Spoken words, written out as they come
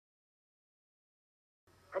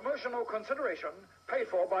Promotional consideration paid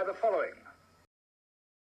for by the following.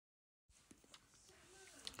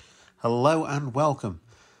 Hello and welcome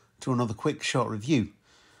to another quick shot review.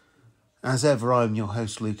 As ever, I'm your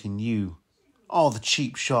host Luke, and you are the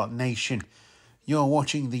Cheap Shot Nation. You're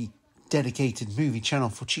watching the dedicated movie channel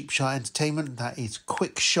for Cheap Shot Entertainment, that is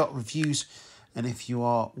Quick Shot Reviews. And if you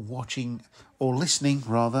are watching or listening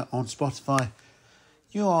rather on Spotify,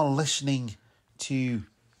 you are listening to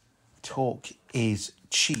Talk is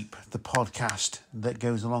Cheap, the podcast that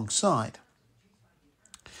goes alongside.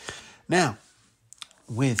 Now,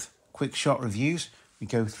 with Quick Shot Reviews, we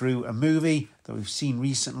go through a movie that we've seen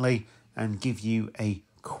recently and give you a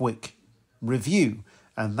quick review.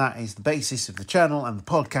 And that is the basis of the channel and the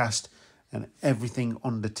podcast, and everything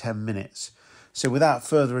under 10 minutes. So without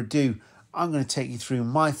further ado, I'm going to take you through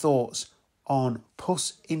my thoughts on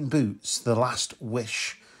Puss in Boots: The Last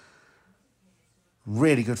Wish.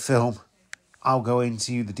 Really good film. I'll go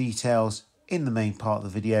into the details in the main part of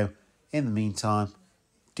the video. In the meantime,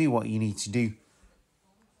 do what you need to do,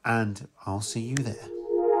 and I'll see you there.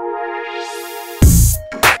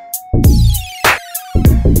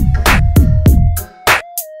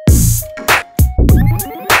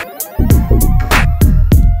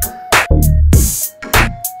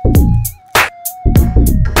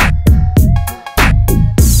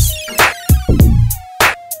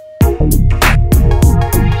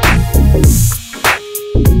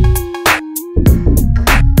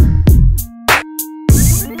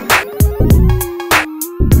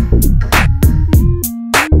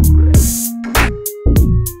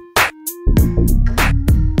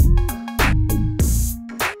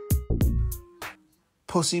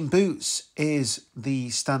 Puss in Boots is the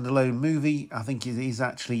standalone movie. I think it is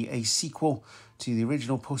actually a sequel to the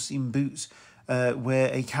original Puss in Boots,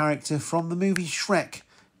 where a character from the movie Shrek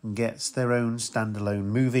gets their own standalone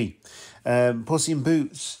movie. Puss in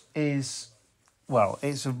Boots is, well,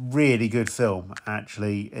 it's a really good film,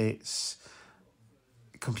 actually. It's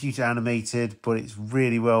computer animated, but it's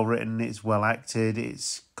really well written, it's well acted,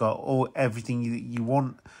 it's got everything you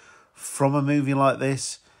want from a movie like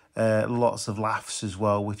this. Lots of laughs as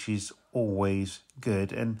well, which is always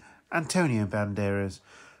good. And Antonio Banderas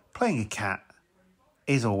playing a cat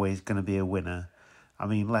is always going to be a winner. I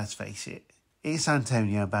mean, let's face it, it's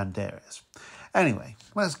Antonio Banderas. Anyway,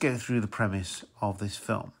 let's go through the premise of this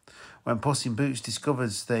film. When Puss in Boots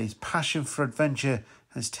discovers that his passion for adventure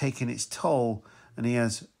has taken its toll and he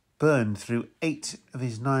has burned through 8 of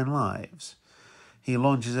his 9 lives, he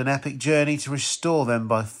launches an epic journey to restore them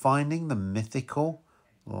by finding the mythical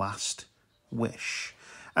Last Wish.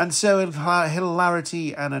 And so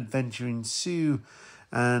hilarity and adventure ensue,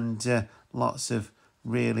 and lots of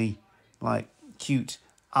really cute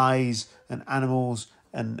eyes and animals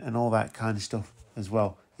and all that kind of stuff as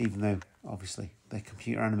well, even though obviously they're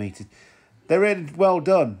computer animated. They're really well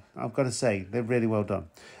done, I've got to say. They're really well done.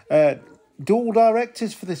 Dual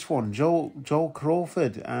directors for this one, Joel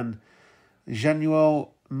Crawford and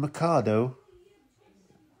Januel Mercado.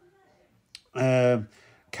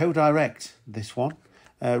 Co-direct this one.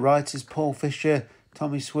 Writers Paul Fisher,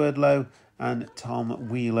 Tommy Swerdlow and Tom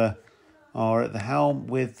Wheeler are at the helm,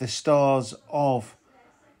 with the stars of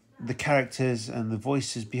the characters and the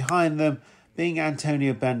voices behind them being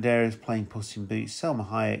Antonio Banderas playing Puss in Boots, Selma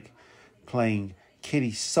Hayek playing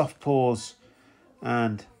Kitty Softpaws,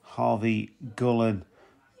 and Harvey Gullen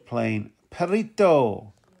playing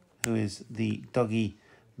Perrito, who is the doggy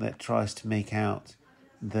that tries to make out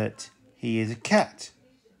that he is a cat.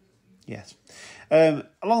 Yes.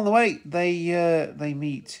 Along the way, they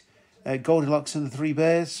meet Goldilocks and the Three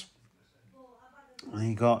Bears. And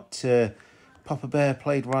you got Papa Bear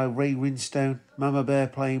played by Ray Winstone, Mama Bear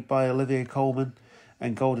played by Olivia Colman,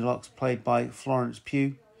 and Goldilocks played by Florence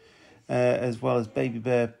Pugh, as well as Baby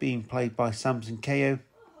Bear being played by Samson Kayo.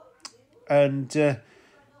 And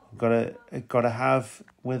got to have,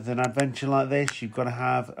 with an adventure like this, you've got to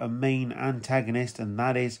have a main antagonist, and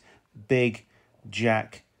that is Big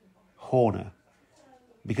Jack Horner,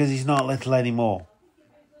 because he's not little anymore.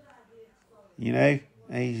 You know,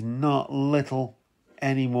 he's not little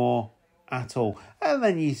anymore at all. And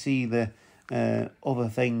then you see the other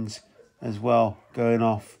things as well going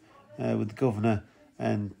off with the governor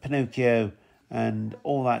and Pinocchio and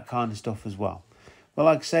all that kind of stuff as well. But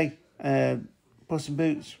like I say, Puss in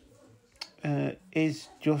Boots is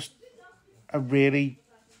just a really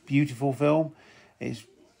beautiful film. It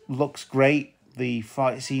looks great. The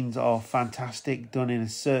fight scenes are fantastic, done in a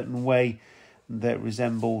certain way that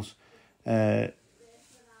resembles sort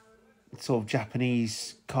of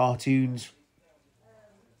Japanese cartoons.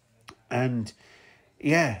 And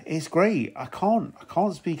yeah, it's great. I can't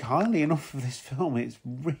speak highly enough of this film. It's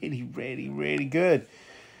really, really, really good.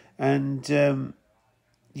 And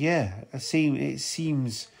yeah, it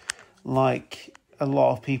seems like a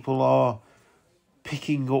lot of people are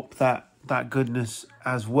picking up that goodness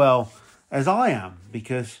as well as I am,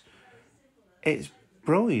 because it's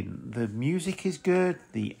brilliant. The music is good,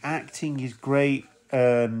 the acting is great,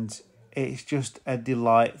 and it's just a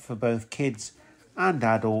delight for both kids and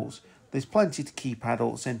adults. There's plenty to keep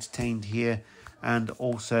adults entertained here, and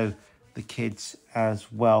also the kids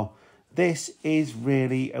as well. This is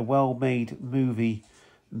really a well-made movie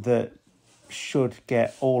that should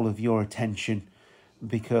get all of your attention,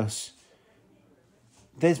 because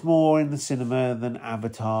there's more in the cinema than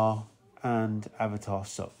Avatar, and Avatar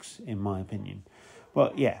sucks, in my opinion.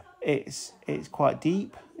 But yeah, it's quite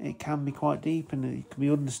deep. It can be quite deep, and it can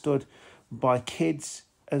be understood by kids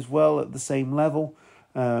as well at the same level.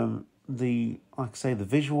 The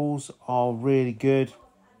visuals are really good,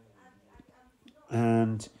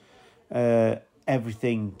 and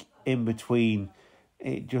everything in between.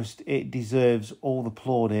 It deserves all the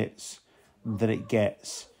plaudits that it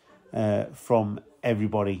gets from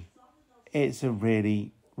everybody. It's a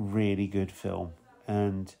really, really good film,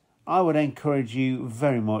 and I would encourage you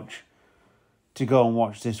very much to go and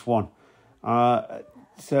watch this one.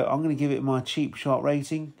 So I'm going to give it my cheap shot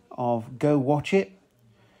rating of go watch it.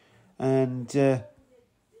 And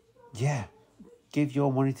yeah, give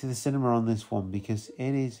your money to the cinema on this one, because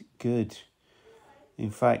it is good. In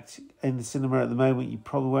fact, in the cinema at the moment, you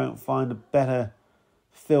probably won't find a better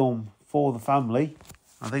film for the family.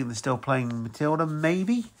 I think they're still playing Matilda,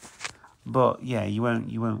 maybe. But yeah, you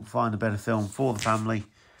won't find a better film for the family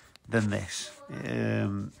than this.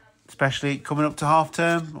 Especially coming up to half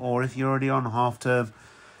term, or if you're already on half term.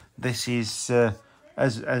 This is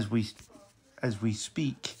as we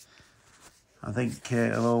speak. I think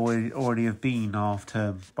it'll already have been half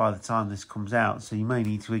term by the time this comes out, so you may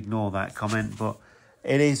need to ignore that comment, but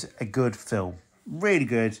it is a good film. Really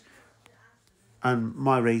good. And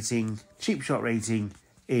my rating, cheap shot rating,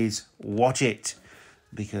 is watch it,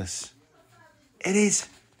 because it is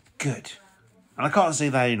good. And I can't say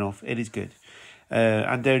that enough. It is good.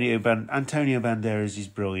 Antonio Banderas is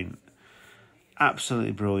brilliant.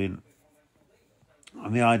 Absolutely brilliant.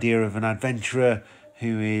 And the idea of an adventurer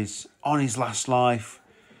who is on his last life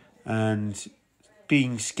and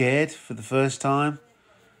being scared for the first time,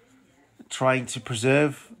 trying to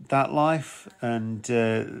preserve that life, and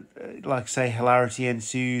like I say, hilarity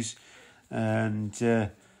ensues, and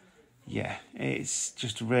yeah, it's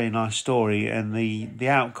just a really nice story, and the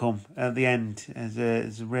outcome at the end is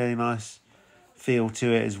a really nice feel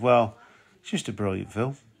to it as well. It's just a brilliant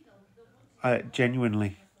film.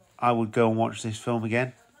 Genuinely, I would go and watch this film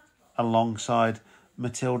again alongside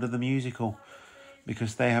Matilda the musical,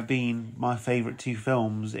 because they have been my favourite two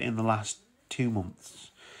films in the last 2 months.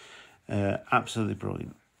 Absolutely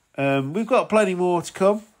brilliant. We've got plenty more to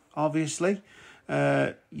come, obviously.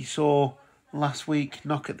 You saw last week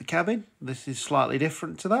Knock at the Cabin. This is slightly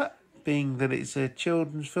different to that, being that it's a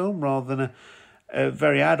children's film rather than a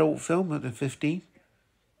very adult film at the 15.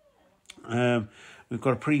 We've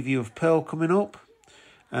got a preview of Pearl coming up,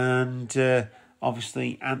 and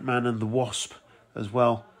obviously Ant-Man and the Wasp as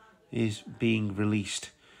well is being released.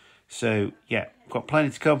 So yeah, got plenty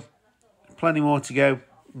to come, plenty more to go.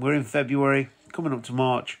 We're in February, coming up to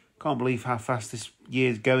March. Can't believe how fast this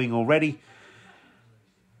year's going already.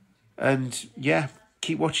 And yeah,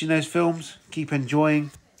 keep watching those films, keep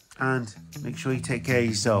enjoying, and make sure you take care of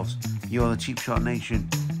yourselves. You're the Cheap Shot Nation.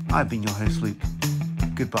 I've been your host, Luke.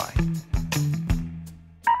 Goodbye.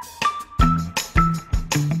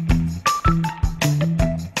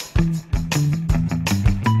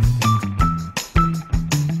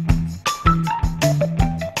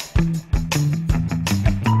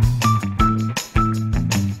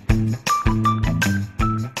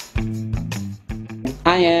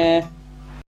 Hiya.